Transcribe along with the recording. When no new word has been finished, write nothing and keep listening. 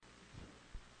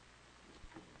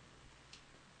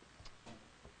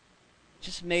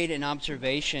just made an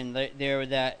observation there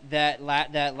that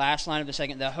last line of the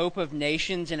second, the hope of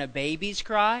nations in a baby's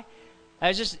cry.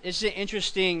 It's an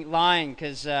interesting line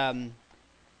because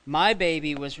my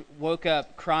baby woke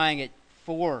up crying at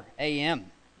 4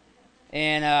 a.m.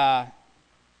 and I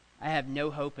have no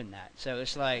hope in that. So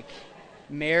it's like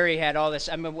Mary had all this.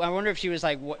 I wonder if she was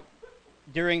like, what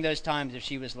during those times, if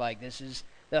she was like, this is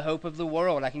the hope of the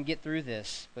world. I can get through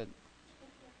this. But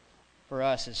for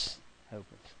us, it's hopeless.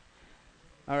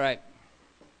 All right.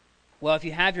 Well, if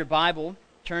you have your Bible,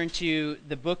 turn to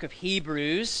the book of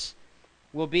Hebrews.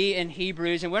 We'll be in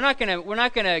Hebrews, and we're not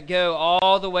gonna go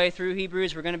all the way through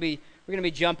Hebrews. We're gonna be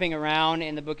jumping around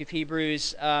in the book of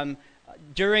Hebrews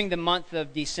during the month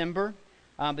of December.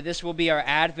 But this will be our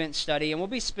Advent study, and we'll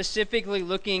be specifically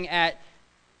looking at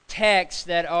texts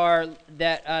that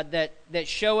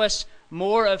show us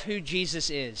more of who Jesus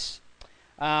is.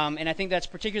 And I think that's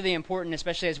particularly important,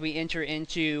 especially as we enter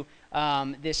into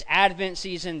this Advent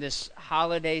season, this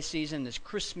holiday season, this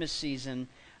Christmas season,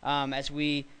 as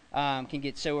we can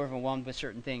get so overwhelmed with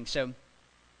certain things.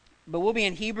 But we'll be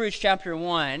in Hebrews chapter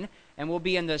 1, and we'll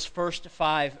be in those first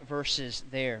 5 verses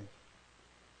there.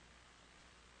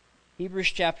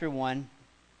 Hebrews chapter 1,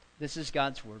 this is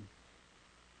God's word.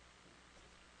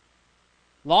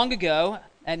 Long ago,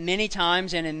 at many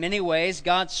times and in many ways,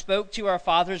 God spoke to our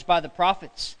fathers by the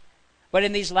prophets. But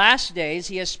in these last days,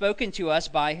 he has spoken to us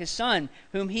by his Son,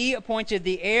 whom he appointed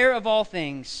the heir of all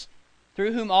things,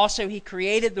 through whom also he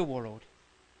created the world.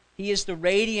 He is the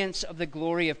radiance of the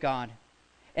glory of God,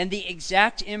 and the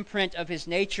exact imprint of his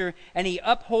nature, and he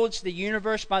upholds the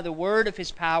universe by the word of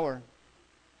his power.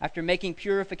 After making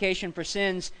purification for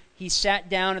sins, he sat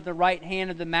down at the right hand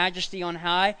of the Majesty on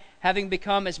high, having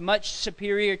become as much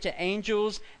superior to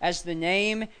angels as the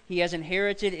name he has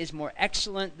inherited is more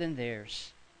excellent than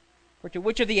theirs. For to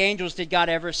which of the angels did God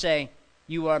ever say,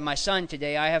 "You are my son,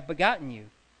 today I have begotten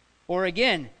you"? Or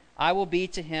again, "I will be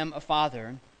to him a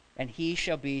father, and he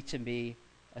shall be to me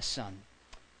a son"?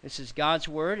 This is God's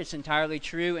word. It's entirely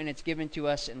true, and it's given to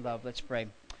us in love. Let's pray.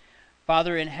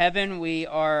 Father in heaven, we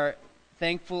are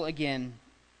thankful again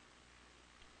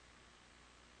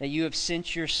that you have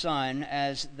sent your Son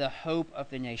as the hope of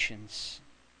the nations.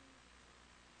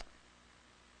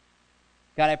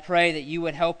 God, I pray that you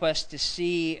would help us to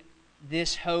see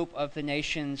this hope of the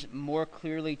nations more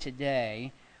clearly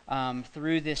today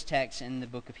through this text in the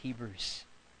book of Hebrews.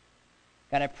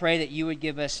 God, I pray that you would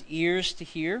give us ears to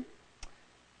hear,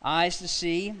 eyes to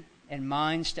see, and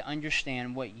minds to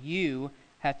understand what you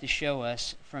have to show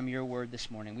us from your word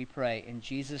this morning. We pray in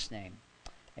Jesus' name.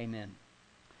 Amen.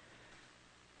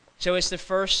 So it's the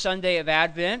first Sunday of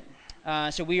Advent.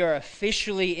 So we are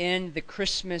officially in the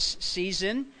Christmas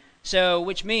season. So,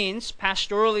 which means,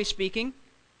 pastorally speaking,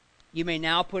 you may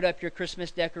now put up your Christmas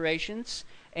decorations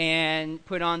and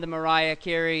put on the Mariah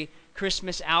Carey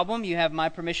Christmas album. You have my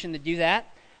permission to do that.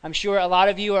 I'm sure a lot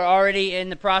of you are already in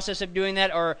the process of doing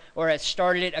that or have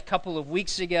started it a couple of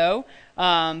weeks ago.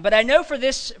 But I know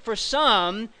for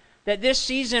some that this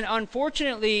season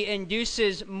unfortunately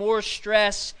induces more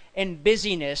stress and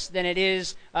busyness than it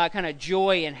is kind of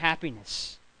joy and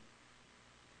happiness.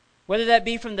 Whether that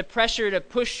be from the pressure to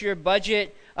push your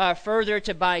budget further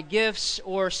to buy gifts,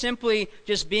 or simply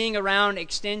just being around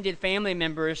extended family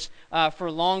members for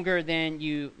longer than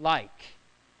you like.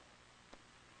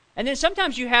 And then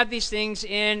sometimes you have these things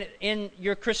in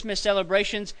your Christmas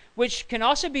celebrations, which can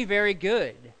also be very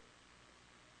good,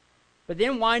 but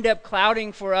then wind up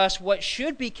clouding for us what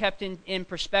should be kept in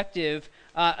perspective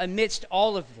amidst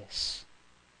all of this,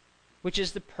 which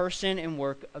is the person and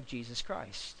work of Jesus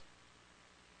Christ.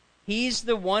 He's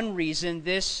the one reason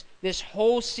this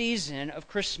whole season of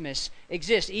Christmas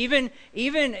exists, even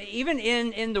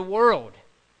in the world.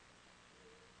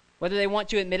 Whether they want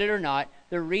to admit it or not,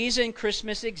 the reason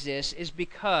Christmas exists is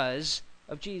because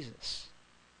of Jesus.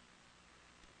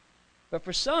 But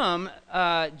for some,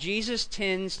 Jesus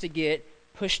tends to get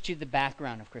pushed to the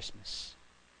background of Christmas.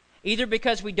 Either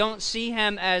because we don't see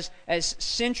him as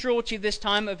central to this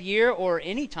time of year, or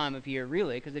any time of year,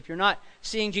 really. Because if you're not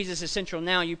seeing Jesus as central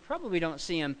now, you probably don't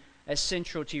see him as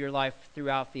central to your life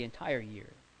throughout the entire year.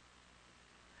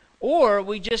 Or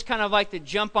we just kind of like to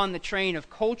jump on the train of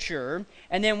culture,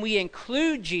 and then we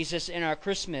include Jesus in our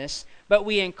Christmas, but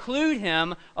we include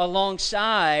him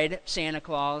alongside Santa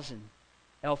Claus and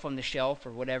Elf on the Shelf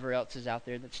or whatever else is out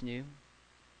there that's new.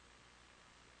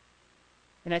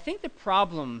 And I think the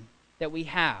problem that we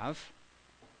have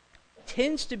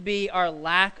tends to be our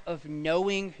lack of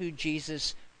knowing who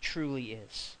Jesus truly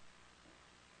is.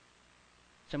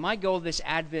 So my goal this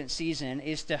Advent season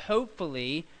is to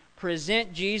hopefully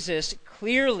present Jesus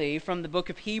clearly from the book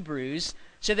of Hebrews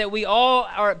so that we all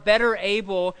are better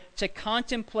able to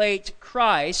contemplate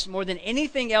Christ more than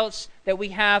anything else that we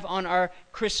have on our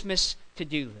Christmas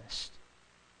to-do list.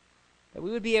 That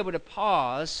we would be able to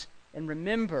pause and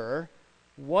remember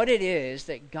what it is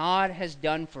that God has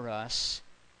done for us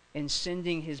in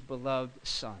sending his beloved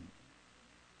Son.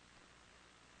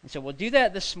 And so we'll do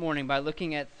that this morning by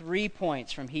looking at 3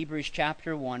 points from Hebrews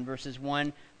chapter 1, verses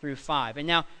 1 through 5. And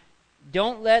now,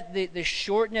 don't let the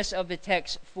shortness of the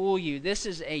text fool you. This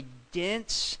is a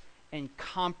dense and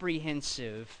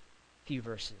comprehensive few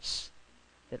verses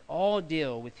that all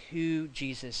deal with who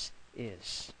Jesus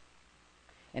is.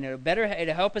 And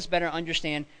it'll help us better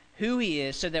understand who he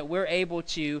is so that we're able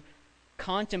to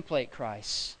contemplate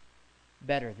Christ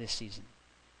better this season.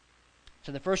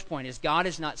 So the first point is God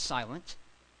is not silent.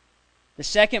 The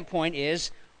second point is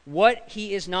what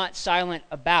he is not silent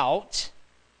about.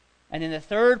 And then the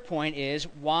third point is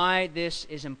why this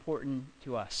is important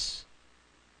to us.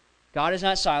 God is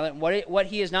not silent, what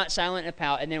he is not silent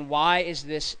about, and then why is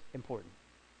this important?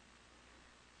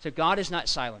 So God is not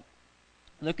silent.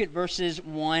 Look at verses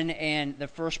 1 and the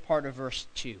first part of verse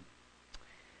 2.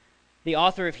 The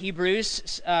author of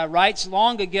Hebrews writes,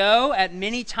 "Long ago, at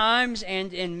many times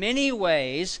and in many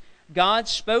ways, God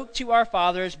spoke to our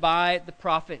fathers by the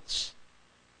prophets.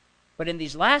 But in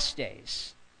these last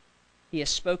days, he has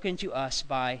spoken to us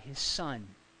by his Son."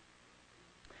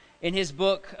 In his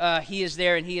book, He Is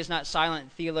There and He Is Not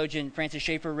Silent, theologian Francis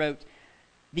Schaeffer wrote,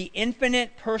 "The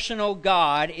infinite personal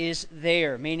God is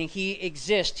there," meaning he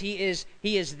exists. He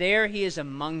is there, he is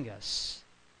among us.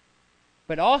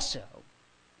 But also,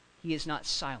 he is not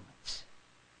silent.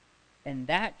 And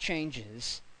that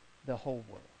changes the whole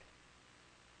world.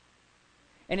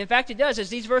 And in fact it does, as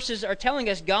these verses are telling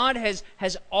us, God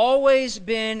has always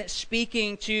been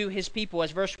speaking to his people,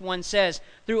 as verse 1 says.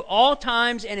 Through all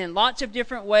times and in lots of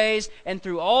different ways and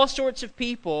through all sorts of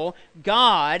people,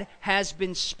 God has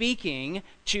been speaking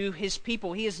to his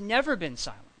people. He has never been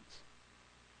silent.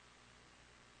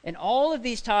 And all of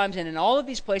these times and in all of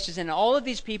these places and all of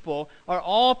these people are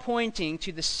all pointing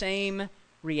to the same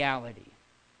reality.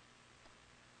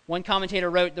 One commentator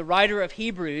wrote, "The writer of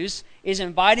Hebrews is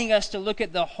inviting us to look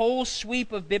at the whole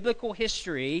sweep of biblical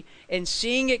history and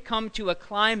seeing it come to a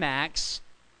climax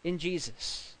in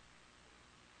Jesus."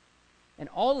 And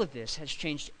all of this has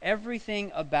changed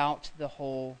everything about the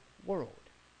whole world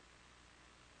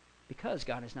because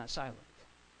God is not silent.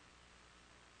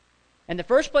 And the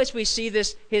first place we see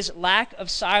this, his lack of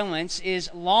silence,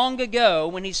 is long ago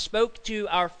when he spoke to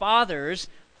our fathers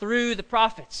through the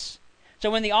prophets. So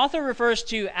when the author refers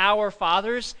to our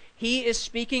fathers, he is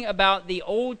speaking about the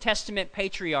Old Testament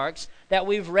patriarchs that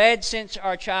we've read since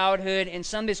our childhood in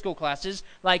Sunday school classes,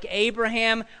 like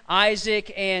Abraham,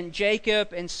 Isaac, and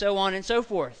Jacob, and so on and so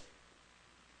forth.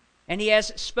 And he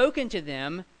has spoken to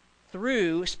them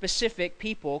through specific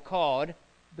people called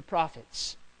the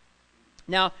prophets.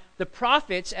 Now, the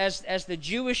prophets, as the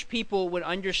Jewish people would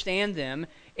understand them,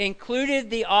 included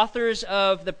the authors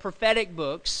of the prophetic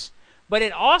books, but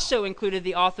it also included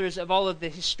the authors of all of the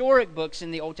historic books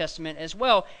in the Old Testament as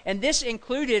well. And this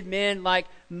included men like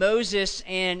Moses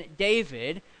and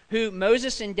David, who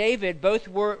Moses and David both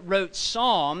wrote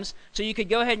Psalms, so you could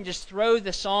go ahead and just throw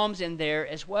the Psalms in there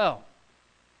as well.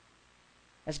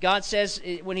 As God says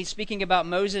when he's speaking about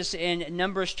Moses in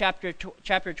Numbers chapter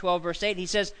 12, verse 8, he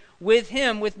says, "With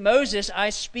him, with Moses, I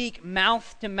speak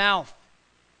mouth to mouth,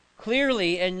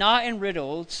 clearly and not in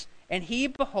riddles, and he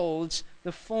beholds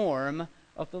the form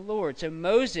of the Lord." So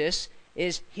Moses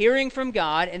is hearing from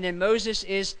God, and then Moses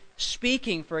is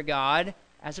speaking for God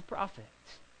as a prophet.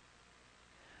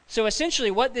 So essentially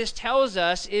what this tells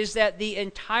us is that the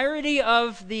entirety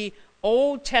of the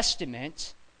Old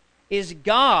Testament is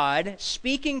God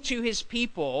speaking to his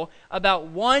people about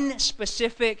one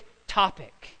specific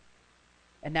topic.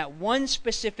 And that one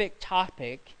specific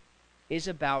topic is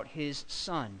about his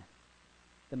Son,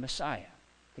 the Messiah,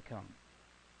 to come.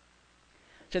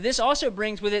 So this also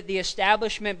brings with it the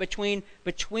establishment between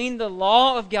the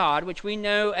law of God, which we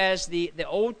know as the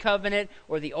Old Covenant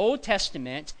or the Old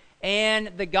Testament, and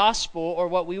the gospel, or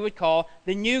what we would call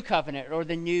the New Covenant or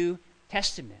the New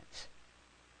Testament.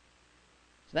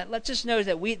 So that lets us know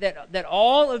that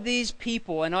all of these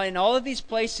people and in all of these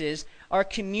places are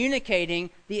communicating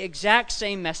the exact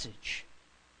same message.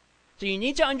 So you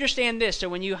need to understand this. So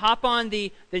when you hop on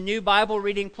the new Bible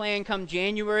reading plan come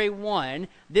January 1,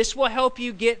 this will help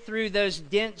you get through those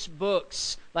dense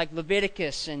books like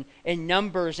Leviticus and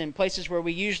Numbers and places where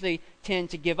we usually tend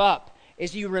to give up.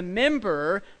 Is you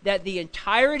remember that the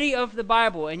entirety of the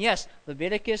Bible, and yes,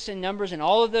 Leviticus and Numbers and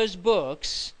all of those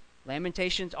books,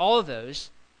 Lamentations, all of those,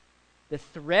 the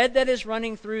thread that is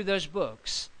running through those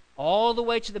books, all the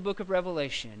way to the book of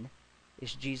Revelation,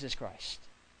 is Jesus Christ.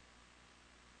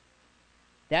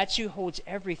 That's who holds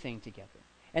everything together.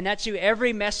 And that's who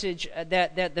every message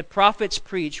that the prophets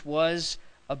preach was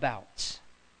about.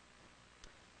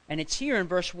 And it's here in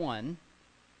verse 1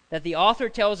 that the author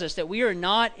tells us that we are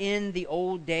not in the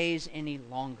old days any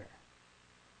longer.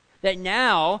 That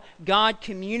now God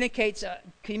communicates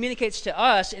to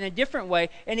us in a different way,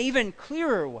 an even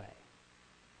clearer way.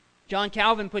 John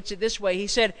Calvin puts it this way. He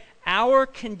said, our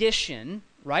condition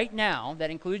right now,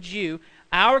 that includes you,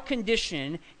 our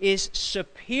condition is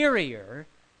superior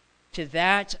to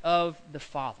that of the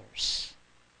fathers.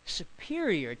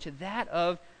 Superior to that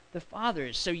of the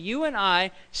fathers. So you and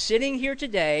I, sitting here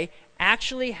today,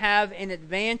 actually have an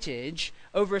advantage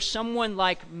over someone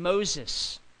like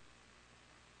Moses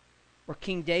or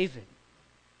King David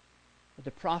or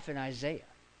the prophet Isaiah.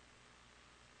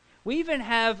 We even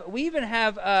have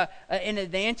an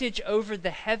advantage over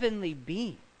the heavenly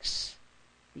beings,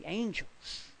 the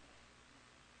angels.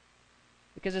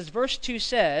 Because as verse 2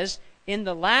 says, in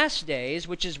the last days,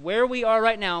 which is where we are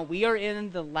right now, we are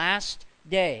in the last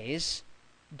days,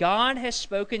 God has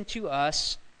spoken to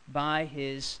us by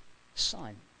his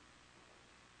Son.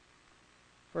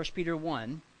 1 Peter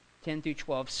 1, 10 through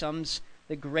 12 sums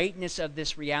the greatness of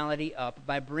this reality up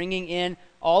by bringing in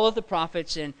all of the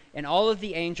prophets and all of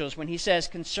the angels when he says,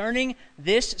 concerning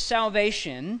this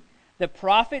salvation, the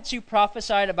prophets who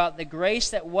prophesied about the grace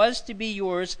that was to be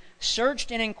yours searched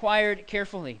and inquired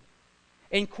carefully,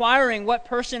 inquiring what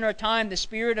person or time the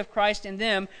Spirit of Christ in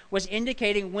them was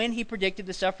indicating when he predicted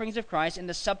the sufferings of Christ and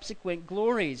the subsequent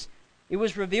glories. It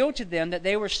was revealed to them that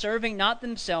they were serving not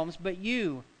themselves but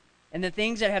you, and the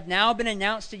things that have now been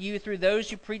announced to you through those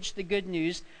who preach the good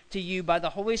news to you by the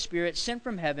Holy Spirit sent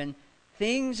from heaven,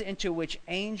 things into which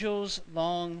angels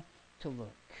long to look.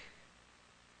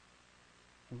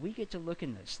 And we get to look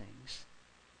in those things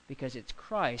because it's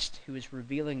Christ who is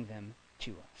revealing them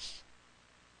to us.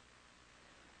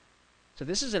 So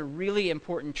this is a really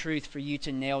important truth for you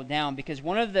to nail down, because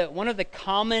one of the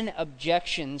common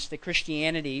objections to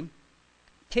Christianity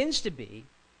tends to be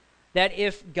that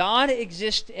if God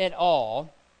exists at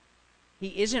all,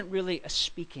 he isn't really a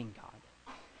speaking God.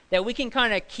 That we can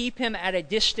kind of keep him at a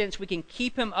distance, we can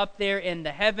keep him up there in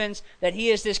the heavens, that he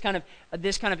is this kind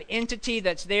of entity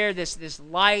that's there, this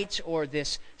light or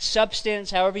this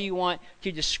substance, however you want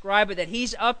to describe it, that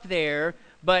he's up there,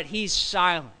 but he's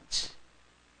silent.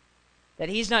 That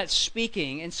he's not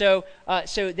speaking, and so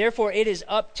therefore it is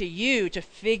up to you to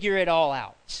figure it all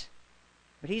out.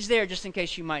 But he's there just in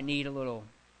case you might need a little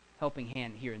helping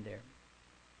hand here and there.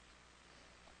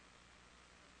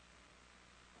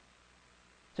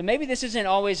 So maybe this isn't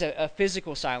always a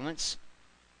physical silence.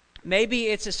 Maybe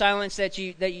it's a silence that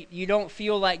you don't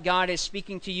feel like God is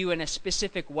speaking to you in a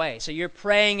specific way. So you're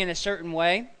praying in a certain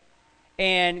way,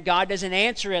 and God doesn't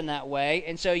answer in that way,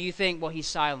 and so you think, well, he's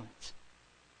silent.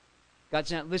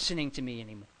 God's not listening to me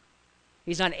anymore.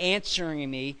 He's not answering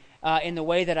me in the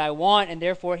way that I want, and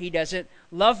therefore he doesn't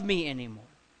love me anymore.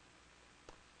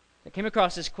 I came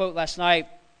across this quote last night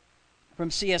from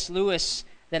C.S. Lewis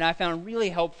that I found really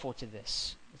helpful to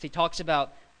this. As he talks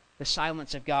about the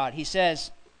silence of God, he says,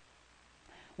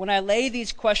 when I lay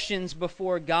these questions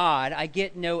before God, I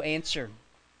get no answer,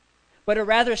 but a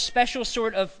rather special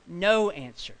sort of no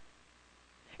answer.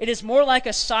 It is more like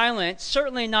a silent,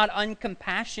 certainly not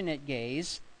uncompassionate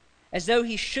gaze, as though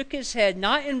he shook his head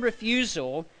not in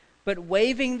refusal, but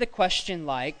waving the question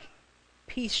like,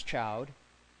 peace, child,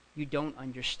 you don't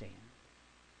understand.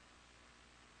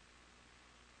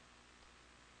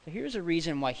 So here's a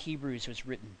reason why Hebrews was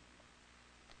written.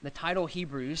 The title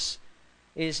Hebrews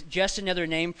is just another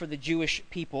name for the Jewish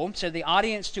people. So the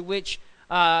audience to which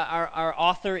our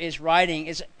author is writing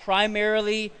is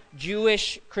primarily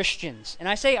Jewish Christians. And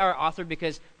I say our author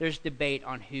because there's debate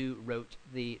on who wrote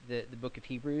the book of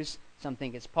Hebrews. Some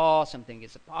think it's Paul, some think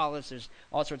it's Apollos. There's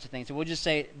all sorts of things. So we'll just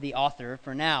say the author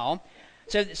for now.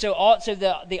 So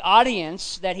the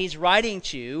audience that he's writing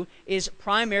to is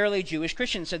primarily Jewish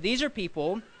Christians. So these are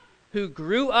people who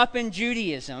grew up in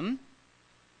Judaism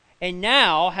and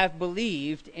now have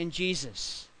believed in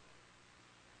Jesus.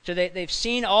 So they've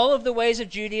seen all of the ways of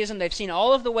Judaism. They've seen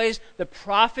all of the ways the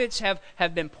prophets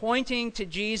have been pointing to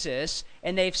Jesus,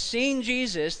 and they've seen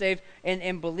Jesus. They've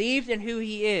and believed in who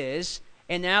he is,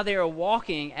 and now they are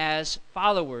walking as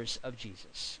followers of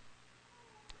Jesus.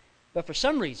 But for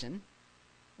some reason,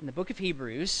 in the book of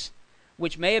Hebrews,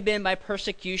 which may have been by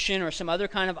persecution or some other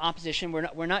kind of opposition,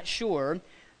 we're not sure,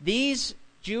 these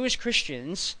Jewish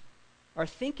Christians are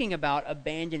thinking about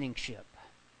abandoning ship.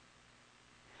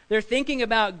 They're thinking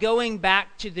about going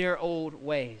back to their old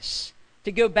ways,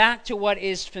 to go back to what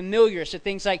is familiar. So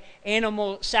things like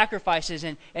animal sacrifices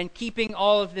and keeping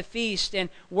all of the feast and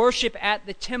worship at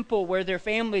the temple where their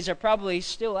families are probably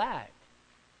still at.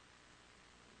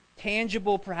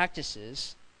 Tangible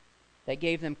practices that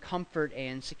gave them comfort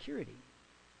and security.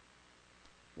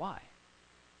 Why?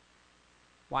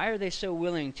 Why are they so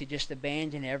willing to just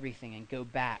abandon everything and go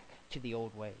back to the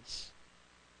old ways?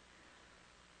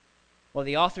 Well,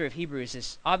 the author of Hebrews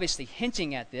is obviously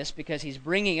hinting at this because he's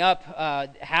bringing up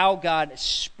how God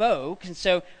spoke. And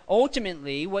so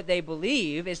ultimately what they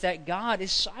believe is that God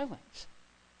is silent.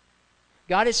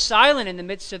 God is silent in the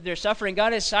midst of their suffering.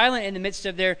 God is silent in the midst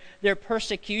of their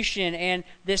persecution and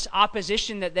this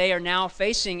opposition that they are now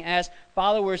facing as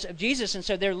followers of Jesus. And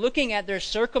so they're looking at their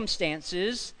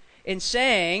circumstances and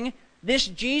saying, this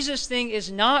Jesus thing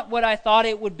is not what I thought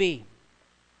it would be.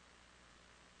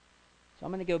 So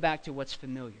I'm going to go back to what's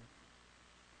familiar,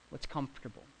 what's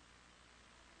comfortable.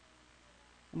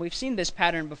 And we've seen this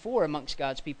pattern before amongst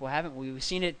God's people, haven't we? We've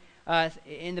seen it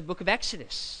in the book of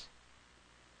Exodus.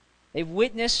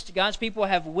 God's people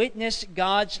have witnessed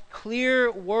God's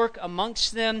clear work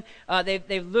amongst them.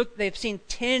 They've seen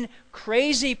 10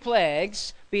 crazy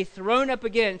plagues be thrown up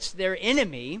against their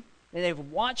enemy. And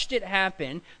they've watched it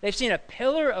happen. They've seen a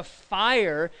pillar of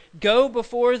fire go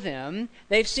before them.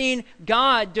 They've seen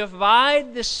God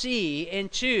divide the sea in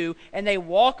two, and they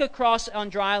walk across on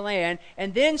dry land,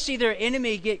 and then see their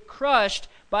enemy get crushed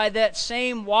by that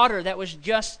same water that was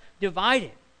just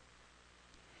divided.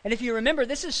 And if you remember,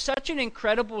 this is such an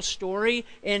incredible story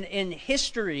in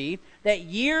history that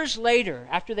years later,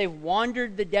 after they've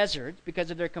wandered the desert because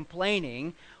of their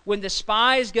complaining, when the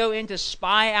spies go in to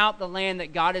spy out the land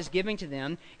that God is giving to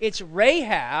them, it's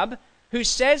Rahab who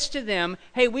says to them,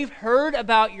 hey, we've heard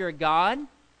about your God.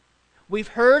 We've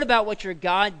heard about what your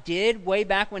God did way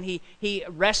back when he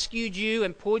rescued you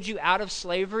and pulled you out of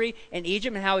slavery in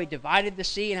Egypt, and how he divided the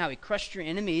sea and how he crushed your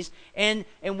enemies. And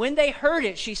when they heard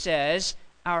it, she says,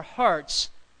 our hearts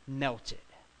melted.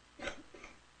 Our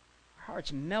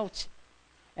hearts melted.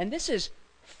 And this is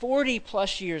 40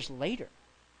 plus years later.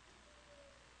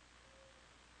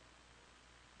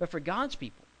 But for God's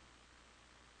people,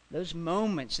 those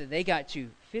moments that they got to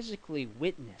physically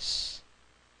witness,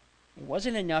 it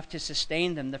wasn't enough to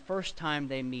sustain them the first time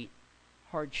they meet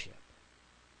hardship.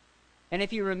 And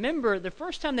if you remember, the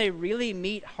first time they really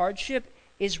meet hardship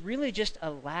is really just a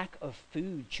lack of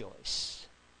food choice.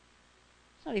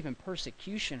 It's not even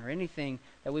persecution or anything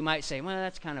that we might say, well,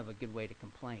 that's kind of a good way to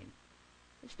complain.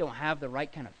 They just don't have the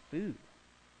right kind of food.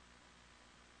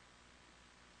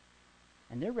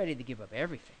 And they're ready to give up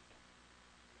everything.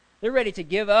 They're ready to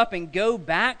give up and go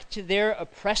back to their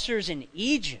oppressors in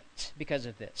Egypt because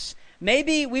of this.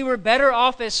 Maybe we were better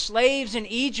off as slaves in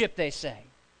Egypt, they say.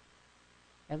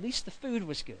 At least the food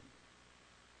was good.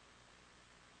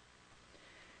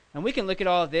 And we can look at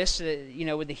all of this,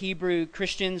 with the Hebrew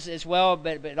Christians as well,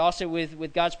 but also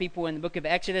with God's people in the book of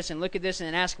Exodus, and look at this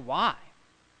and ask why.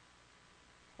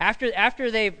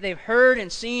 After they've heard and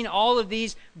seen all of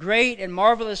these great and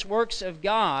marvelous works of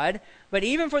God, but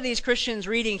even for these Christians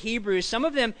reading Hebrews, some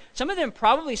of them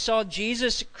probably saw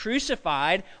Jesus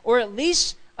crucified, or at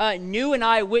least knew an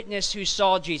eyewitness who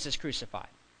saw Jesus crucified.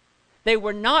 They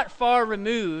were not far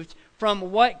removed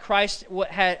from what Christ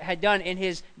had done in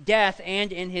his death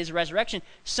and in his resurrection.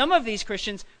 Some of these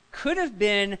Christians could have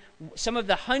been some of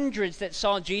the hundreds that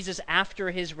saw Jesus after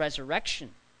his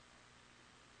resurrection.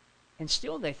 And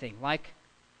still they think, like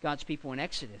God's people in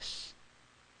Exodus,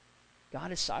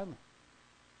 God is silent.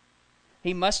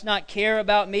 He must not care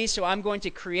about me, so I'm going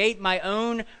to create my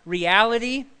own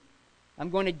reality. I'm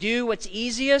going to do what's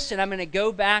easiest, and I'm going to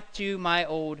go back to my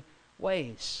old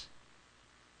ways.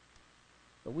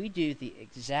 But we do the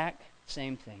exact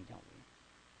same thing, don't we?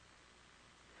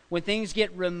 When things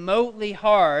get remotely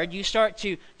hard, you start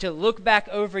to look back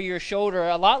over your shoulder,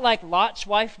 a lot like Lot's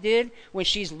wife did when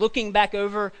she's looking back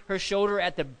over her shoulder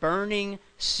at the burning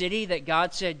city that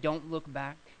God said, don't look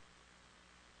back.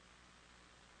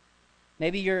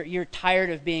 Maybe you're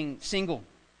tired of being single.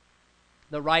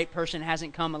 The right person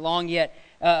hasn't come along yet.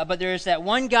 But there's that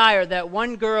one guy or that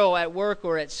one girl at work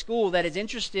or at school that is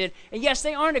interested. And yes,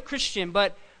 they aren't a Christian,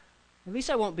 but at least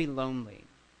I won't be lonely.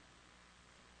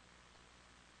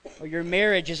 Or your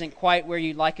marriage isn't quite where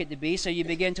you'd like it to be, so you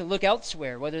begin to look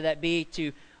elsewhere, whether that be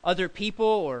to other people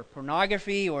or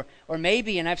pornography or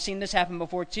maybe, and I've seen this happen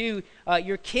before too,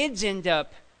 your kids end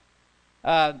up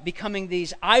becoming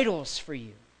these idols for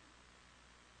you.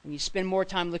 And you spend more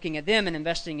time looking at them and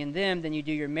investing in them than you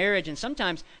do your marriage, and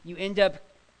sometimes you end up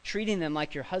treating them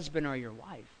like your husband or your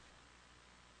wife.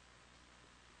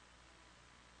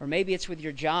 Or maybe it's with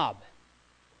your job.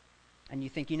 And you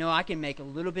think, I can make a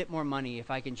little bit more money if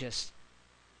I can just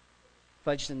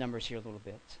fudge the numbers here a little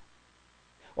bit.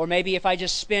 Or maybe if I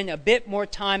just spend a bit more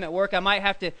time at work, I might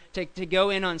have to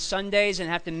go in on Sundays and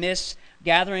have to miss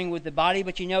gathering with the body,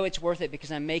 but it's worth it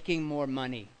because I'm making more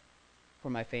money for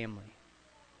my family.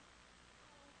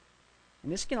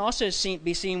 And this can also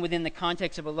be seen within the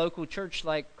context of a local church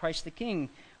like Christ the King.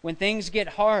 When things get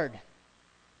hard,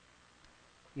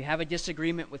 you have a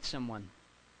disagreement with someone.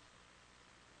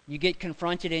 You get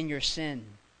confronted in your sin.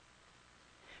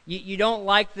 You don't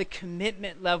like the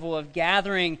commitment level of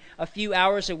gathering a few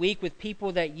hours a week with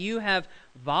people that you have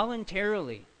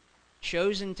voluntarily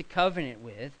chosen to covenant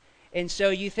with. And so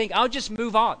you think, I'll just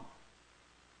move on.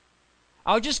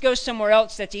 I'll just go somewhere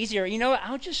else that's easier. You know what?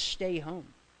 I'll just stay home.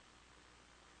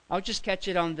 I'll just catch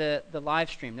it on the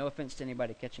live stream. No offense to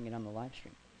anybody catching it on the live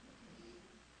stream.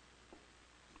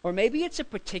 Or maybe it's a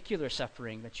particular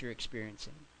suffering that you're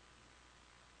experiencing.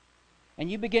 And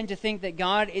you begin to think that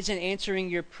God isn't answering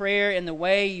your prayer in the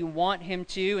way you want Him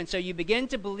to. And so you begin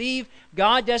to believe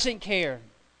God doesn't care.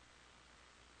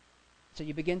 So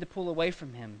you begin to pull away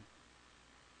from Him.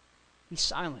 He's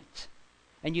silent.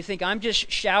 And you think, I'm just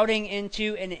shouting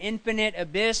into an infinite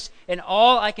abyss, and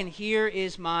all I can hear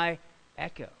is my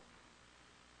echo.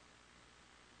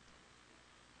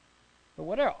 But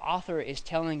what our author is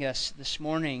telling us this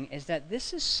morning is that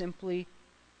this is simply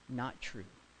not true.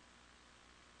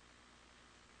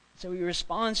 So he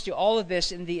responds to all of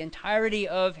this in the entirety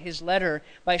of his letter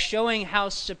by showing how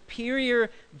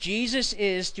superior Jesus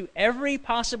is to every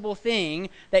possible thing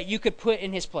that you could put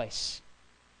in his place.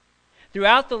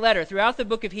 Throughout the letter, throughout the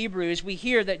book of Hebrews, we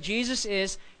hear that Jesus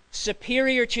is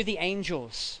superior to the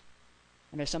angels.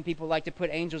 I know some people like to put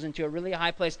angels into a really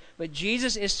high place, but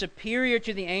Jesus is superior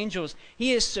to the angels.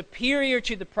 He is superior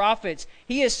to the prophets.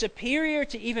 He is superior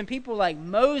to even people like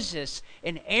Moses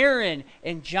and Aaron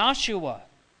and Joshua.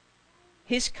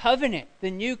 His covenant,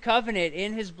 the new covenant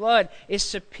in his blood, is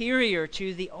superior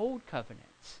to the old covenant.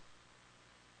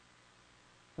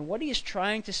 And what he is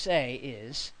trying to say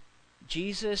is,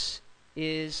 Jesus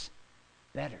is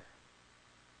better.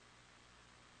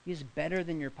 He is better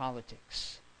than your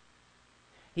politics.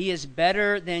 He is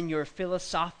better than your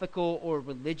philosophical or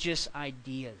religious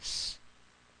ideas.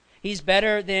 He's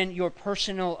better than your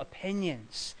personal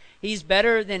opinions. He's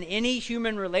better than any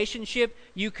human relationship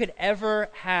you could ever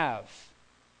have,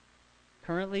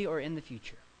 currently or in the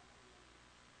future.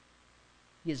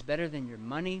 He is better than your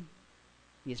money.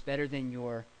 He is better than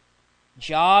your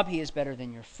job. He is better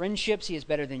than your friendships. He is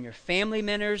better than your family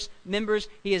members.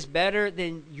 He is better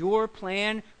than your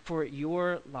plan for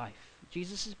your life.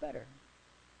 Jesus is better.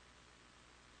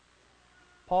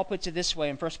 Paul puts it this way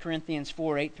in 1 Corinthians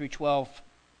 4, 8 through 12.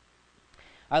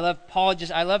 I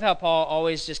love how Paul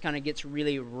always just kind of gets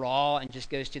really raw and just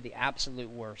goes to the absolute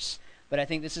worst. But I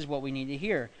think this is what we need to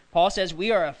hear. Paul says,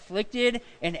 we are afflicted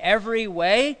in every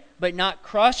way, but not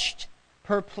crushed,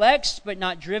 perplexed, but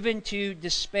not driven to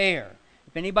despair.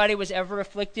 If anybody was ever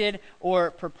afflicted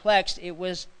or perplexed, it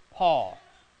was Paul.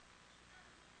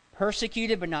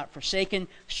 Persecuted, but not forsaken,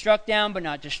 struck down, but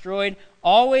not destroyed,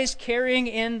 always carrying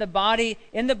in the body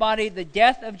the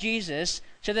death of Jesus,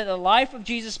 so that the life of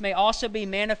Jesus may also be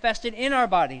manifested in our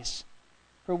bodies.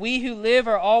 For we who live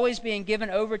are always being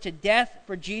given over to death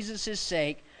for Jesus'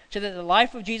 sake, so that the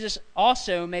life of Jesus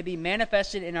also may be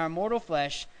manifested in our mortal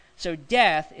flesh. So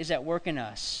death is at work in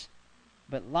us,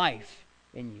 but life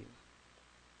in you.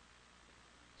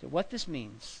 So what this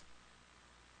means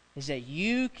is that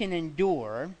you can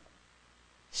endure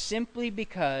simply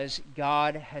because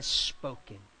God has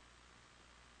spoken.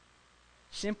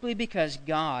 Simply because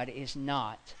God is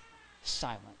not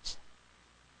silent.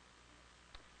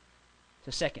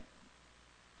 So second,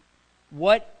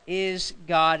 what is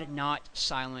God not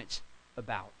silent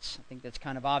about? I think that's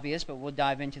kind of obvious, but we'll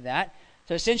dive into that.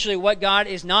 So essentially what God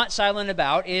is not silent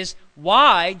about is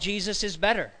why Jesus is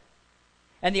better.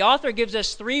 And the author gives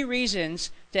us 3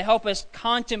 reasons to help us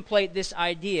contemplate this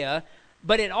idea,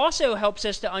 but it also helps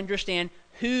us to understand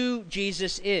who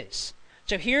Jesus is.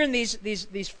 So here in these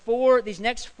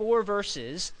next 4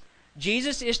 verses,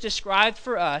 Jesus is described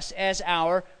for us as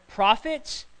our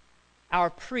prophet, our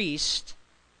priest,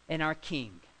 and our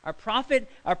king. Our prophet,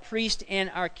 our priest, and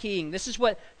our king. This is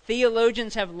what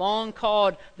theologians have long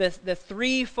called the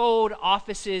threefold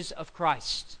offices of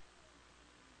Christ.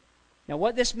 Now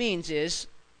what this means is,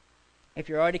 if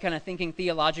you're already kind of thinking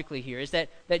theologically here, is that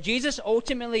Jesus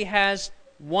ultimately has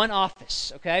one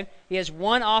office, okay? He has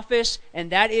one office, and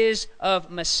that is of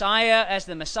Messiah as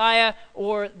the Messiah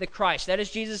or the Christ. That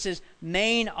is Jesus'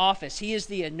 main office. He is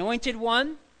the anointed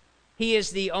one. He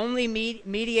is the only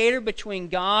mediator between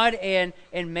God and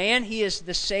man. He is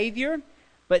the Savior.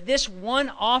 But this one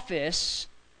office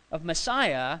of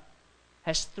Messiah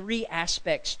has three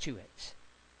aspects to it: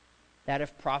 that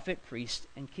of prophet, priest,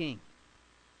 and king.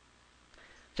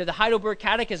 So the Heidelberg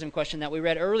Catechism question that we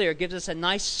read earlier gives us a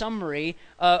nice summary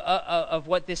of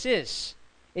what this is.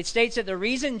 It states that the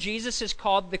reason Jesus is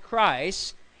called the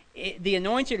Christ, the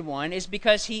Anointed One, is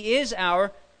because he is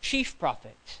our chief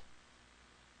prophet.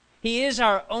 He is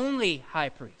our only high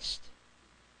priest.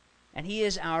 And he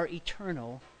is our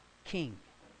eternal king.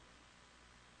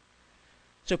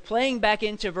 So playing back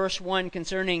into verse 1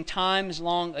 concerning times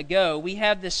long ago, we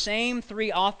have the same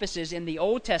three offices in the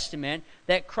Old Testament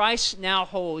that Christ now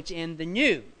holds in the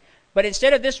New. But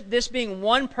instead of this being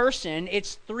one person,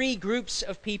 it's three groups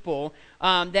of people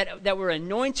that were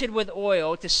anointed with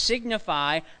oil to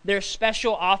signify their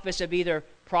special office of either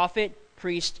prophet,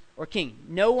 priest, or king.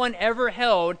 No one ever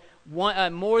held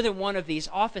more than one of these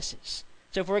offices.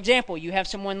 So for example, you have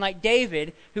someone like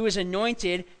David who is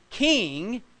anointed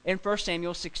king in 1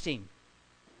 Samuel 16.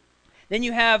 Then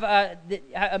you have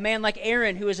a man like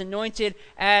Aaron who is anointed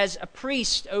as a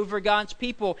priest over God's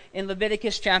people in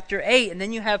Leviticus chapter 8. And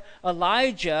then you have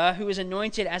Elijah who is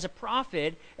anointed as a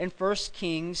prophet in 1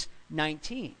 Kings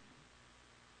 19.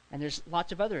 And there's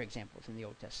lots of other examples in the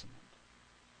Old Testament.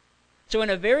 So in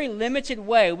a very limited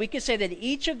way, we could say that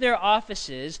each of their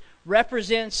offices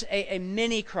represents a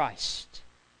mini Christ.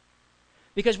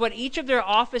 Because what each of their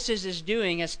offices is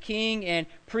doing as king and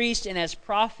priest and as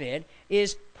prophet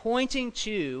is pointing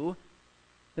to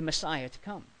the Messiah to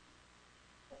come.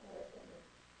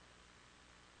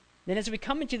 Then as we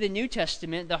come into the New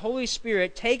Testament, the Holy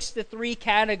Spirit takes the three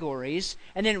categories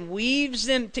and then weaves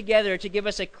them together to give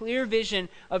us a clear vision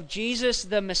of Jesus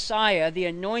the Messiah, the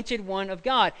Anointed One of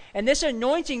God. And this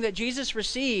anointing that Jesus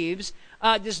receives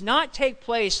does not take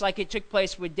place like it took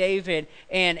place with David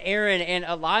and Aaron and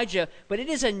Elijah, but it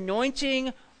is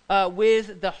anointing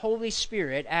with the Holy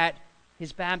Spirit at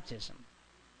his baptism.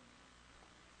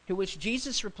 To which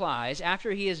Jesus replies,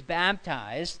 after he is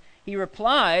baptized, he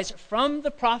replies from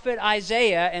the prophet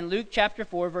Isaiah in Luke chapter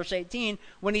 4, verse 18,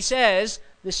 when he says,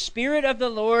 "The Spirit of the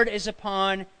Lord is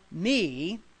upon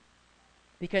me,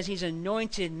 because he's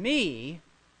anointed me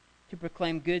to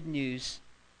proclaim good news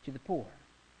to the poor."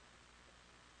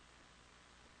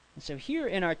 And so here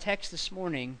in our text this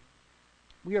morning,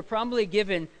 we are probably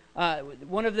given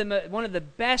one of the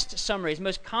best summaries,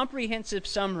 most comprehensive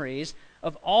summaries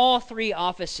of all three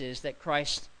offices that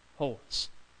Christ holds.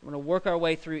 We're going to work our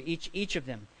way through each of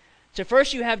them. So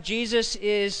first you have Jesus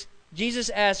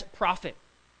as prophet.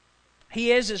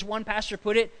 He is, as one pastor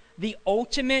put it, the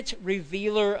ultimate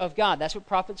revealer of God. That's what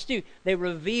prophets do. They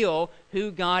reveal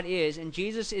who God is, and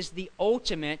Jesus is the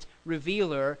ultimate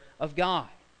revealer of God.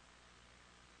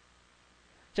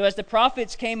 So as the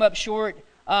prophets came up short,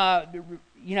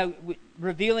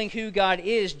 revealing who God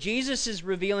is, Jesus'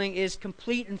 revealing is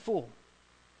complete and full.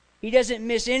 He doesn't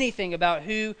miss anything about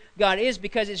who God is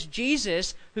because it's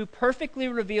Jesus who perfectly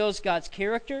reveals God's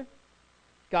character,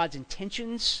 God's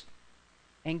intentions,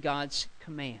 and God's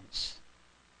commands.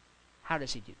 How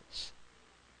does he do this?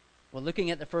 Well,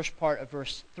 looking at the first part of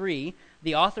verse 3,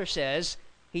 the author says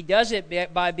he does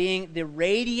it by being the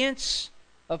radiance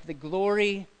of the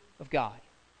glory of God.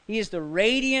 He is the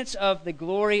radiance of the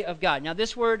glory of God. Now,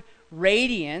 this word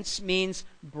radiance means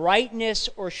brightness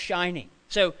or shining.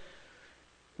 So,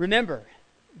 remember,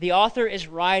 the author is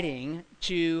writing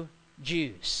to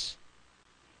Jews.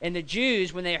 And the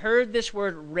Jews, when they heard this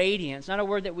word radiance, not a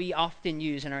word that we often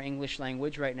use in our English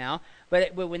language right now,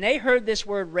 but when they heard this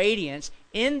word radiance,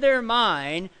 in their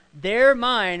mind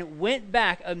went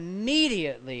back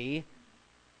immediately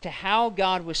to how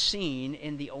God was seen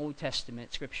in the Old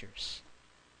Testament scriptures.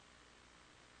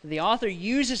 So the author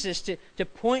uses this to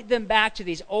point them back to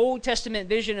these Old Testament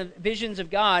visions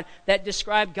of God that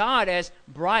describe God as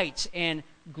bright and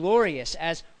glorious,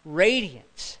 as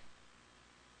radiant.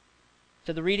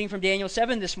 So the reading from Daniel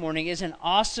 7 this morning is an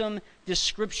awesome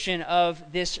description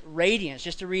of this radiance.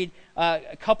 Just to read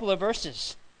a couple of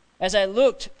verses. "As I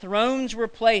looked, thrones were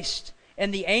placed,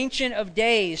 and the Ancient of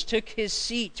Days took his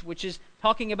seat," which is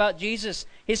talking about Jesus.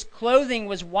 "His clothing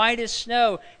was white as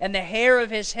snow, and the hair of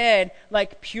his head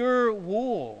like pure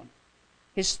wool.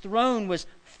 His throne was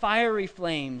fiery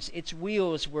flames. Its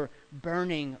wheels were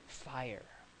burning fire."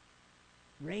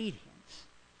 Radiant,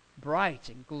 bright,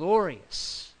 and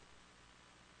glorious.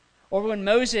 Or when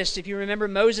Moses, if you remember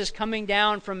Moses coming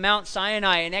down from Mount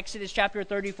Sinai in Exodus chapter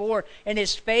 34, and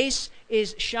his face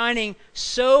is shining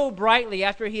so brightly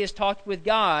after he has talked with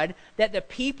God that the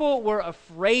people were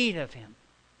afraid of him.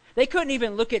 They couldn't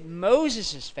even look at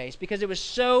Moses' face because it was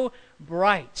so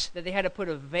bright that they had to put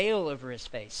a veil over his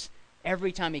face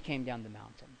every time he came down the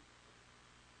mountain.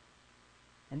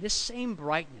 And this same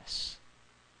brightness,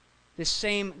 this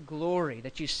same glory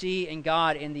that you see in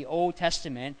God in the Old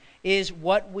Testament is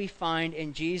what we find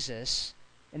in Jesus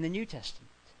in the New Testament.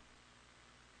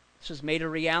 This was made a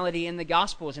reality in the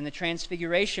Gospels, in the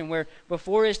Transfiguration, where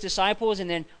before his disciples and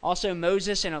then also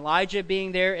Moses and Elijah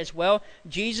being there as well,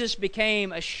 Jesus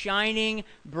became a shining,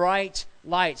 bright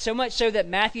light. So much so that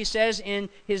Matthew says in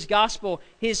his Gospel,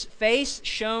 his face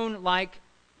shone like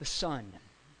the sun.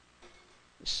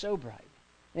 It was so bright.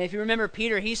 And if you remember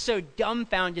Peter, he's so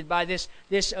dumbfounded by this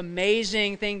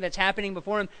amazing thing that's happening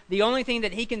before him. The only thing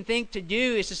that he can think to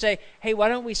do is to say, hey, why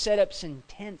don't we set up some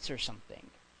tents or something?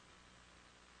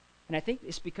 And I think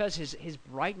it's because his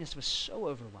brightness was so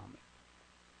overwhelming.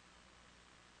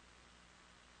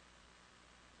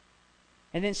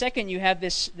 And then second, you have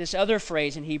this other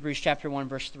phrase in Hebrews chapter 1,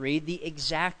 verse 3, the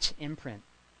exact imprint.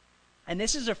 And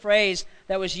this is a phrase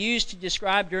that was used to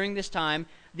describe during this time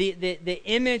the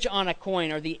image on a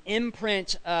coin, or the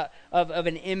imprint of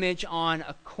an image on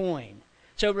a coin.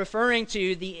 So referring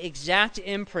to the exact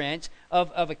imprint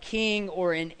of a king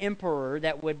or an emperor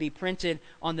that would be printed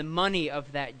on the money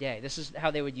of that day. This is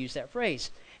how they would use that phrase.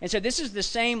 And so this is the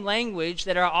same language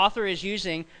that our author is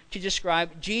using to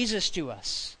describe Jesus to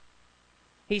us.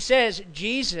 He says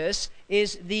Jesus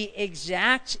is the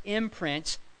exact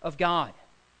imprint of God.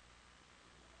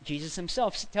 Jesus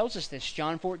himself tells us this,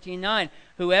 John 14:9.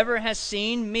 Whoever has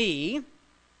seen me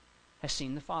has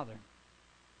seen the Father.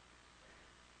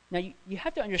 Now, you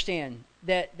have to understand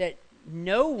that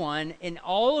no one in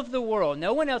all of the world,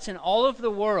 no one else in all of the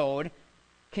world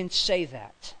can say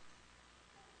that.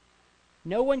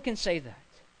 No one can say that.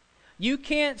 You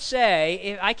can't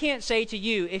say, I can't say to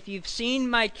you, if you've seen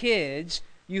my kids,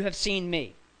 you have seen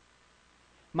me.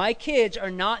 My kids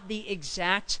are not the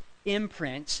exact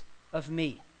imprint of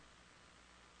me.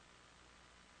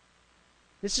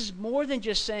 This is more than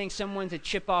just saying someone's a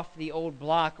chip off the old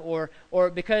block, or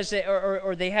because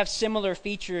they have similar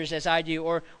features as I do,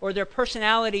 or their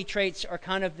personality traits are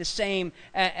kind of the same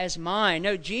as mine.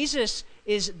 No, Jesus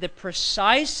is the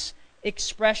precise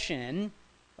expression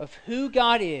of who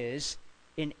God is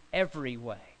in every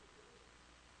way.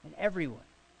 In every way.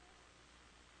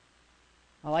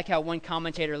 I like how one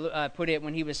commentator put it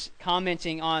when he was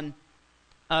commenting on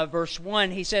verse 1.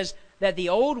 He says that the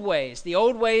old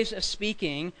ways of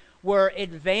speaking were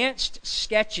advanced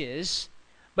sketches,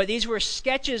 but these were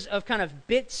sketches of kind of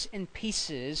bits and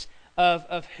pieces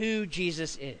of who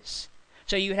Jesus is.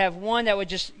 So you have one that would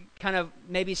just kind of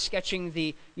maybe sketching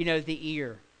the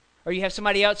ear. Or you have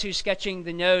somebody else who's sketching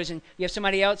the nose, and you have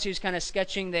somebody else who's kind of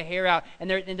sketching the hair out, and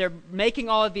they're making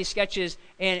all of these sketches,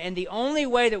 and the only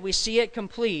way that we see it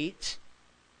complete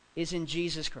is in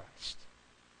Jesus Christ.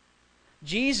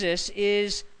 Jesus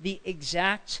is the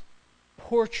exact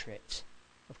portrait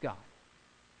of God.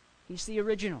 He's the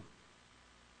original.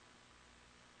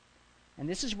 And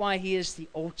this is why he is the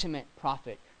ultimate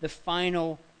prophet, the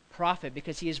final prophet,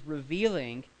 because he is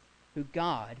revealing who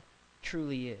God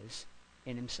truly is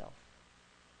in himself.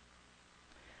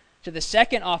 So the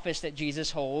second office that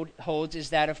Jesus holds is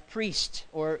that of priest,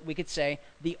 or we could say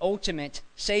the ultimate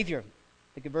Savior.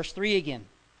 Look at verse 3 again.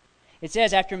 It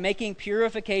says, after making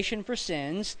purification for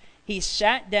sins, he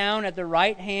sat down at the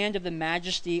right hand of the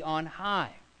Majesty on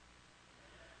high.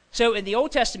 So in the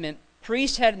Old Testament,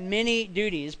 priests had many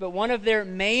duties, but one of their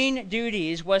main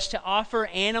duties was to offer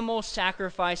animal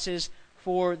sacrifices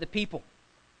for the people.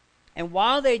 And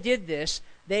while they did this,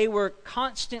 they were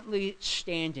constantly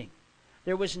standing.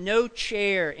 There was no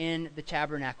chair in the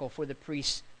tabernacle for the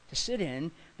priests to sit in,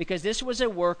 because this was a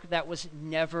work that was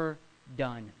never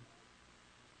done.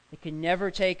 They could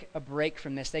never take a break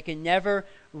from this. They could never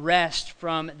rest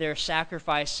from their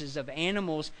sacrifices of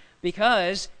animals,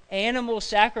 because animal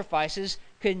sacrifices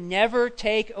could never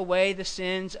take away the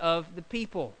sins of the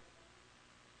people.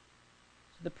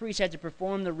 So the priests had to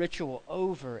perform the ritual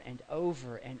over and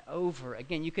over and over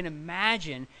again. You can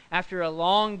imagine after a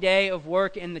long day of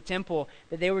work in the temple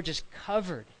that they were just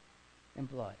covered in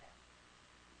blood.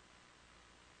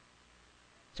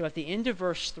 So at the end of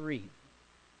verse 3,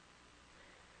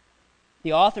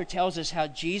 the author tells us how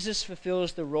Jesus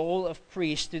fulfills the role of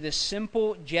priest through the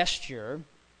simple gesture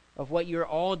of what you're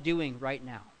all doing right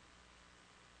now.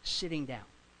 Sitting down.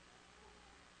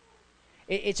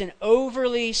 It's an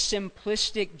overly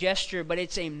simplistic gesture, but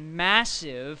it's a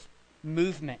massive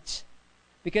movement.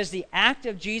 Because the act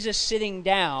of Jesus sitting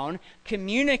down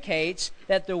communicates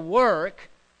that the work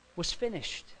was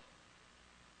finished.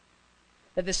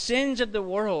 that the sins of the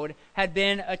world had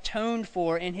been atoned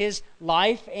for in his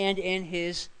life and in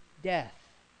his death.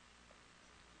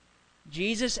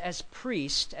 Jesus, as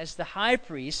priest, as the high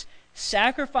priest,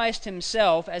 sacrificed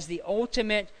himself as the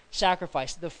ultimate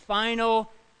sacrifice, the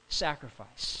final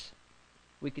sacrifice.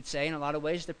 We could say, in a lot of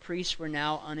ways, the priests were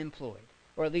now unemployed,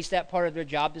 or at least that part of their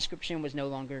job description was no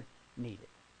longer needed.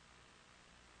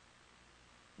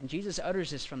 And Jesus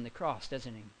utters this from the cross,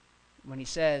 doesn't he? When he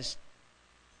says,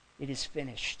 "It is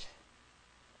finished."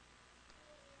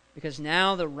 Because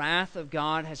now the wrath of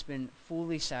God has been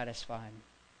fully satisfied.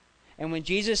 And when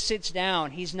Jesus sits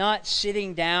down, he's not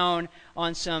sitting down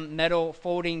on some metal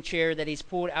folding chair that he's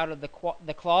pulled out of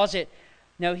the closet.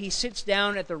 No, he sits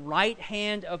down at the right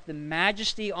hand of the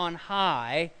Majesty on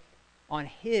high on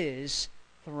his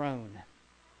throne.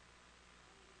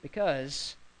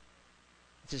 Because,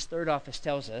 as his third office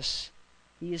tells us,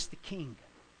 he is the king.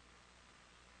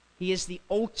 He is the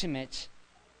ultimate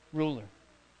ruler.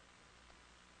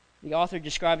 The author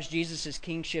describes Jesus'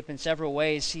 kingship in several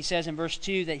ways. He says in verse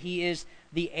 2 that he is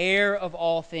the heir of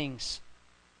all things,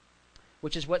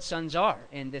 which is what sons are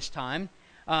in this time.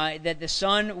 That the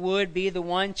son would be the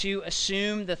one to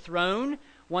assume the throne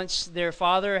once their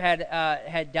father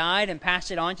had died and passed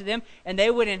it on to them, and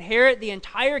they would inherit the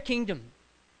entire kingdom.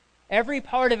 Every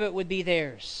part of it would be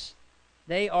theirs.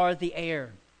 They are the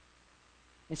heir.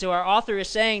 And so our author is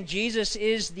saying Jesus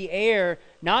is the heir,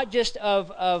 not just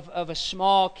of a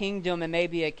small kingdom and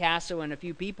maybe a castle and a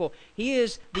few people. He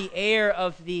is the heir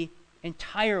of the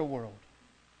entire world.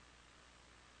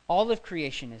 All of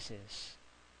creation is his.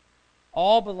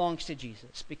 All belongs to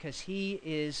Jesus because he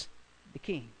is the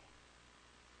king.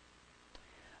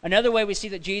 Another way we see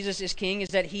that Jesus is king is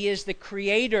that he is the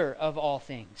creator of all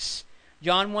things.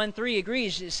 John 1:3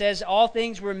 agrees. It says, "All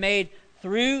things were made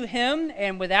through him,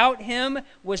 and without him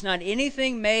was not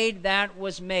anything made that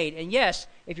was made." And yes,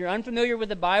 if you're unfamiliar with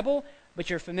the Bible, but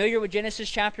you're familiar with Genesis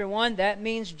chapter 1, that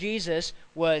means Jesus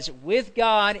was with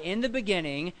God in the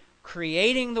beginning,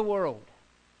 creating the world.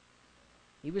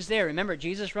 He was there. Remember,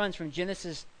 Jesus runs from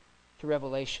Genesis to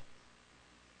Revelation.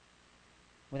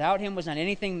 Without him was not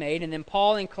anything made. And then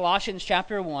Paul in Colossians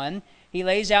chapter 1, he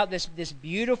lays out this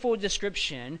beautiful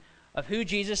description of who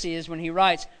Jesus is when he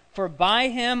writes, "For by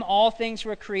him all things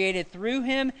were created through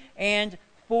him and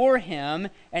for him,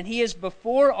 and he is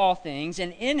before all things,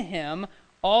 and in him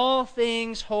all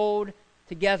things hold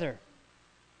together."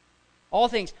 All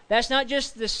things. That's not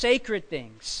just the sacred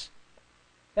things.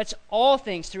 That's all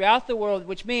things throughout the world,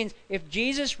 which means if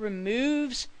Jesus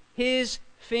removes his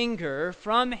finger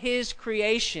from his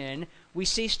creation, we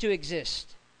cease to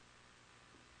exist.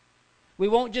 We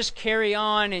won't just carry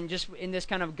on and just in this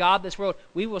kind of godless world.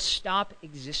 We will stop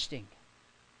existing.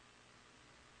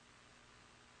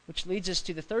 Which leads us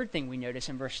to the third thing we notice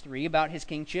in verse 3 about his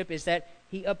kingship is that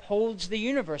he upholds the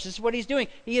universe. This is what he's doing.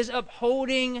 He is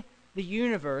upholding the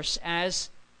universe as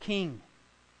king.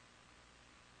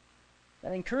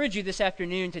 I encourage you this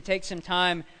afternoon to take some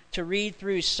time to read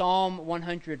through Psalm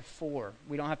 104.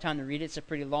 We don't have time to read it. It's a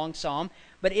pretty long psalm.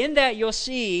 But in that you'll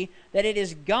see that it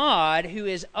is God who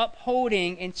is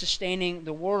upholding and sustaining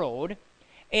the world.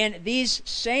 And these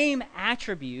same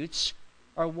attributes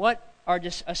are what are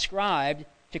just ascribed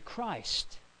to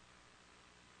Christ.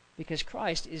 Because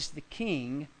Christ is the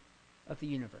King of the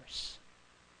universe.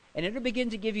 And it'll begin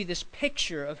to give you this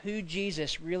picture of who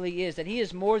Jesus really is. That he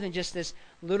is more than just this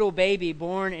little baby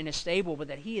born in a stable, but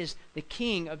that he is the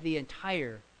king of the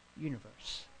entire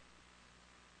universe.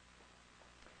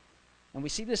 And we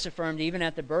see this affirmed even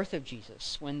at the birth of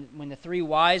Jesus. When the three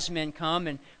wise men come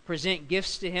and present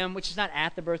gifts to him, which is not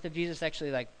at the birth of Jesus,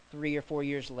 actually like 3 or 4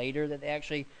 years later that they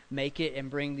actually make it and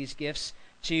bring these gifts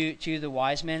to the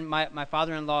wise men. My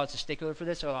father-in-law is a stickler for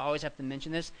this, so I always have to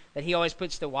mention this, that he always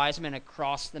puts the wise men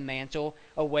across the mantle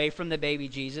away from the baby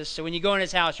Jesus. So when you go in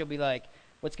his house, you'll be like,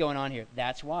 what's going on here?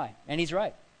 That's why. And he's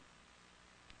right.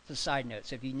 It's a side note.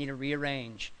 So if you need to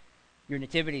rearrange your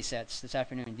nativity sets this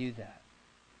afternoon, do that.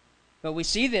 But we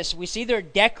see this. We see their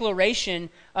declaration.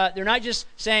 They're not just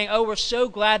saying, oh, we're so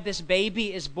glad this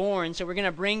baby is born, so we're going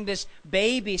to bring this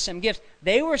baby some gifts.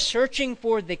 They were searching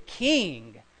for the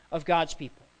king of God's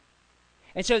people.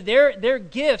 And so their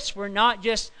gifts were not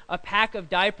just a pack of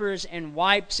diapers and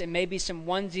wipes and maybe some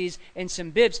onesies and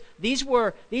some bibs. These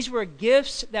were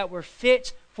gifts that were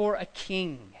fit for a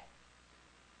king.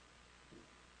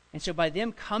 And so by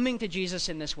them coming to Jesus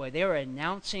in this way, they are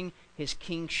announcing his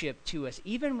kingship to us,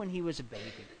 even when he was a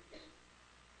baby.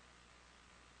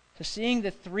 So seeing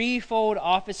the threefold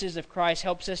offices of Christ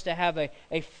helps us to have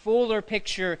a fuller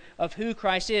picture of who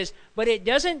Christ is, but it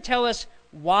doesn't tell us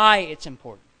why it's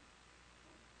important.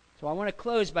 So I want to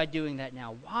close by doing that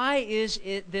now. Why is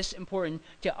this important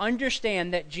to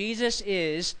understand that Jesus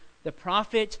is the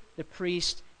prophet, the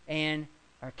priest, and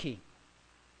our king?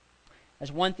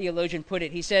 As one theologian put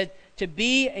it, he said, to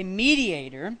be a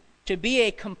mediator, to be a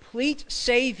complete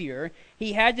Savior,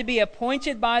 he had to be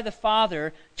appointed by the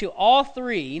Father to all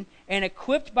three and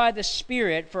equipped by the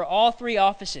Spirit for all three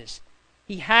offices.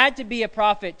 He had to be a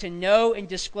prophet to know and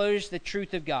disclose the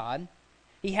truth of God.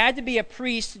 He had to be a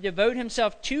priest to devote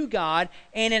himself to God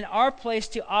and in our place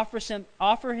to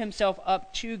offer himself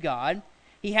up to God.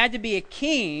 He had to be a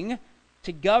king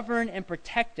to govern and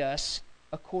protect us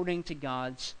according to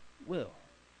God's will.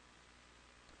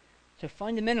 So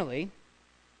fundamentally,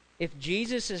 if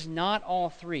Jesus is not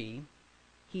all three,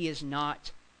 he is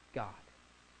not God.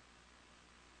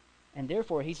 And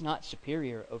therefore, he's not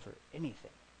superior over anything.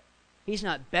 He's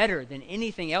not better than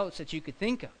anything else that you could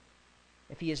think of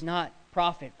if he is not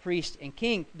prophet, priest, and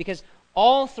king, because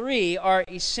all three are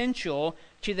essential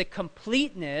to the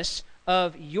completeness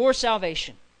of your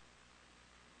salvation.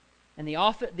 And the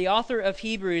author of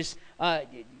Hebrews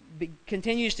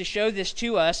continues to show this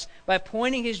to us by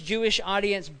pointing his Jewish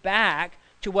audience back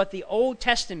to what the Old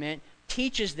Testament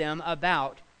teaches them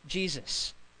about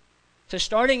Jesus. So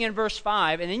starting in verse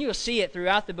 5, and then you'll see it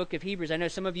throughout the book of Hebrews. I know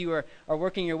some of you are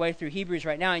working your way through Hebrews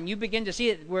right now, and you begin to see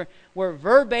it where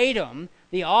verbatim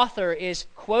the author is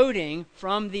quoting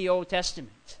from the Old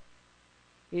Testament.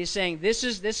 He's saying, this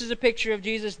is a picture of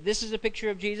Jesus, this is a picture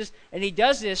of Jesus, and he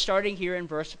does this starting here in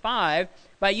verse 5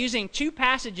 by using two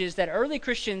passages that early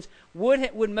Christians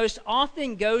would most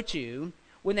often go to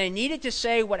when they needed to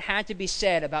say what had to be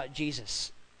said about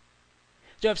Jesus.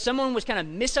 So if someone was kind of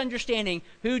misunderstanding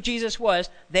who Jesus was,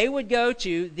 they would go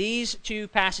to these two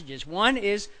passages. One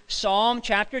is Psalm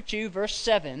chapter 2, verse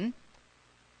 7,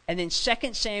 and then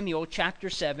 2 Samuel chapter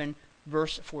 7,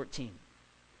 verse 14.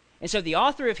 And so the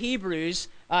author of Hebrews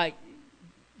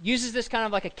uses this kind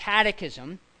of like a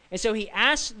catechism. And so he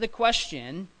asks the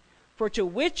question, for to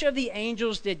which of the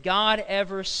angels did God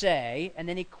ever say, and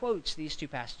then he quotes these two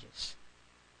passages.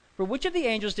 For which of the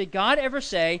angels did God ever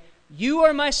say, you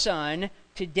are my son,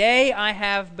 today I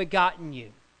have begotten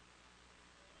you?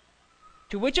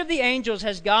 To which of the angels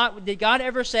did God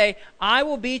ever say, I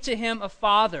will be to him a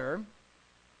father,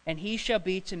 and he shall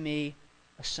be to me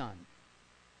a son?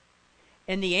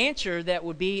 And the answer that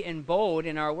would be in bold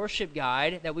in our worship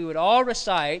guide that we would all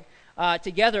recite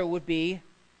together would be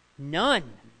none.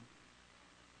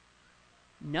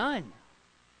 None.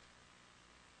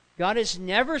 God has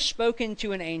never spoken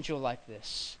to an angel like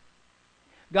this.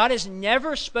 God has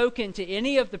never spoken to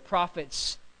any of the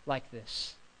prophets like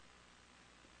this.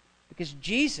 Because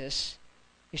Jesus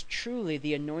is truly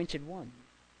the anointed one.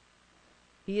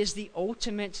 He is the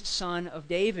ultimate son of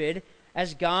David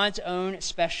as God's own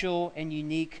special and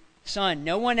unique son.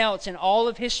 No one else in all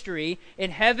of history,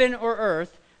 in heaven or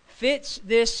earth, fits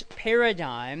this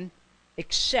paradigm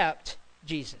except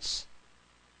Jesus.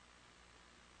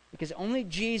 Because only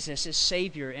Jesus is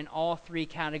Savior in all three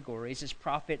categories as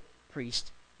prophet,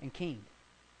 priest, and king.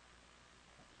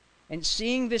 And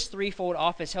seeing this threefold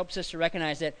office helps us to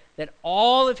recognize that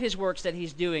all of his works that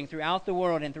he's doing throughout the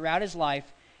world and throughout his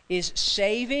life is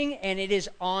saving and it is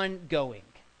ongoing.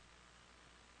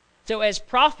 So as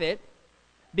prophet,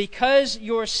 because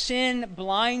your sin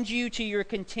blinds you to your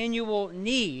continual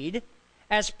need,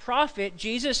 as prophet,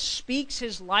 Jesus speaks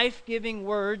his life-giving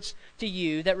words to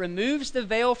you that removes the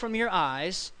veil from your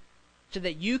eyes so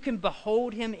that you can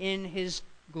behold him in his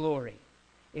glory.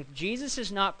 If Jesus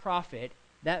is not prophet,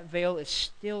 that veil is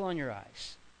still on your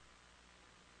eyes.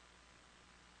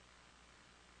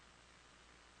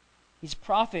 He's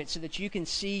prophet so that you can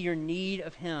see your need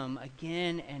of him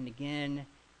again and again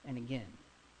and again.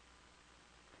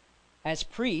 As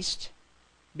priest,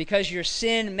 because your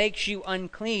sin makes you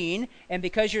unclean, and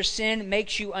because your sin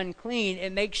makes you unclean,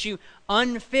 it makes you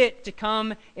unfit to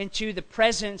come into the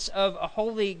presence of a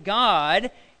holy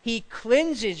God, he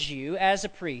cleanses you as a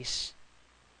priest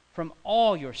from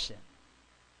all your sin.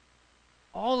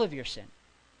 All of your sin.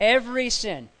 Every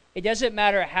sin. It doesn't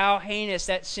matter how heinous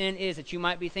that sin is that you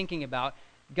might be thinking about.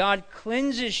 God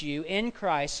cleanses you in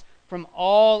Christ from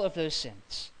all of those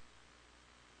sins.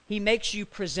 He makes you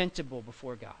presentable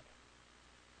before God.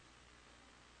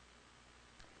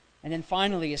 And then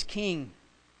finally, as king,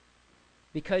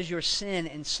 because your sin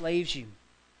enslaves you,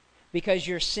 because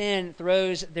your sin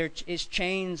throws its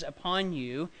chains upon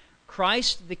you,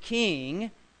 Christ the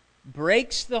King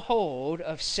breaks the hold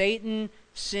of Satan,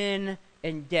 sin,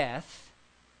 and death,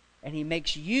 and he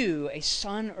makes you a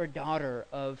son or daughter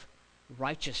of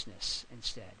righteousness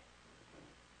instead.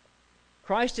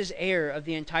 Christ is heir of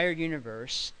the entire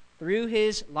universe through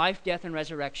his life, death, and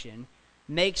resurrection,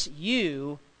 makes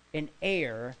you an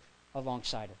heir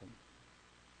alongside of him.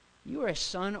 You are a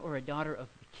son or a daughter of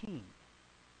the King.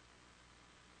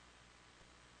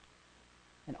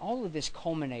 And all of this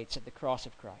culminates at the cross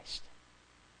of Christ.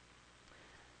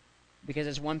 Because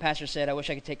as one pastor said, I wish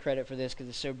I could take credit for this because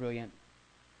it's so brilliant.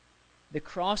 The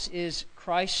cross is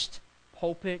Christ's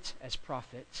pulpit as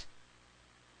prophet.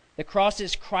 The cross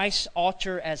is Christ's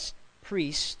altar as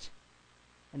priest.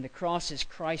 And the cross is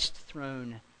Christ's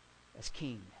throne as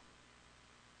king.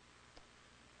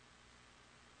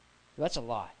 That's a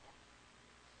lot.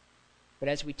 But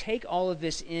as we take all of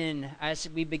this in, as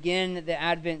we begin the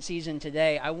Advent season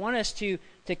today, I want us to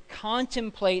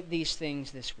contemplate these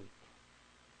things this week.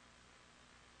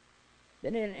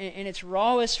 That in its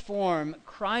rawest form,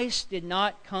 Christ did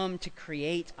not come to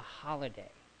create a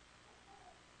holiday.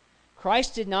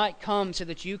 Christ did not come so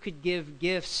that you could give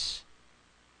gifts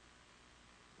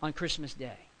on Christmas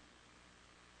Day.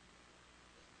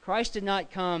 Christ did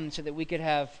not come so that we could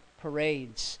have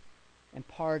parades and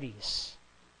parties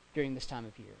during this time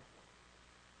of year.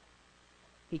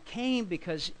 He came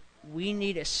because we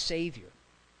need a Savior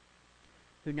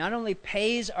who not only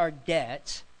pays our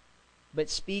debt, but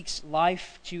speaks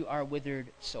life to our withered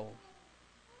soul.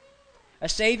 A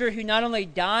Savior who not only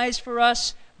dies for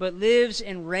us, but lives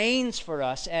and reigns for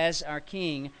us as our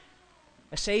King.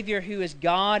 A Savior who is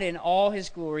God in all his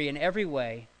glory in every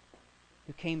way,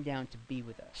 who came down to be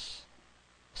with us.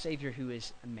 A Savior who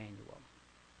is Emmanuel.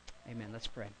 Amen. Let's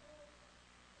pray.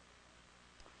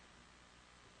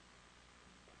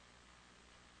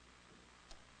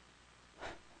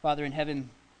 Father in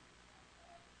heaven,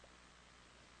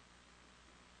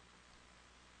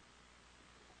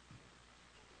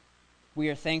 we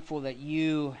are thankful that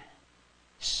you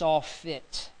saw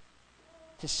fit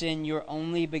to send your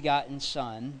only begotten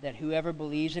Son, that whoever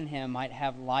believes in him might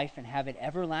have life and have it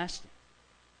everlasting.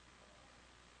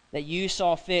 That you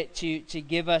saw fit to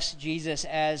give us Jesus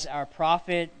as our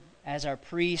prophet, as our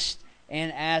priest,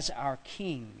 and as our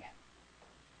king.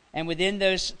 And within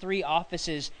those three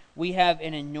offices, we have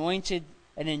an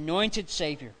anointed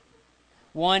Savior.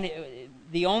 One,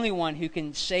 the only one who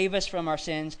can save us from our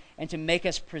sins and to make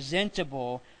us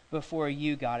presentable before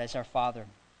you, God, as our Father.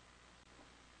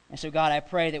 And so, God, I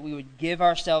pray that we would give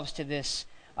ourselves to this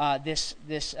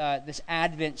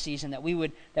Advent season, that we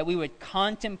would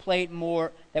contemplate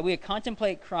more, that we would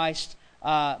contemplate Christ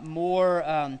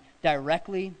more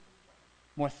directly,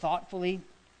 more thoughtfully,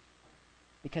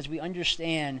 because we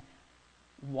understand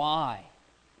why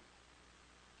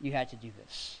you had to do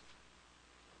this.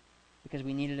 Because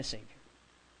we needed a Savior.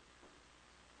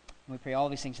 And we pray all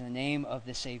these things in the name of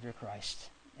the Savior Christ.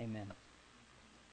 Amen.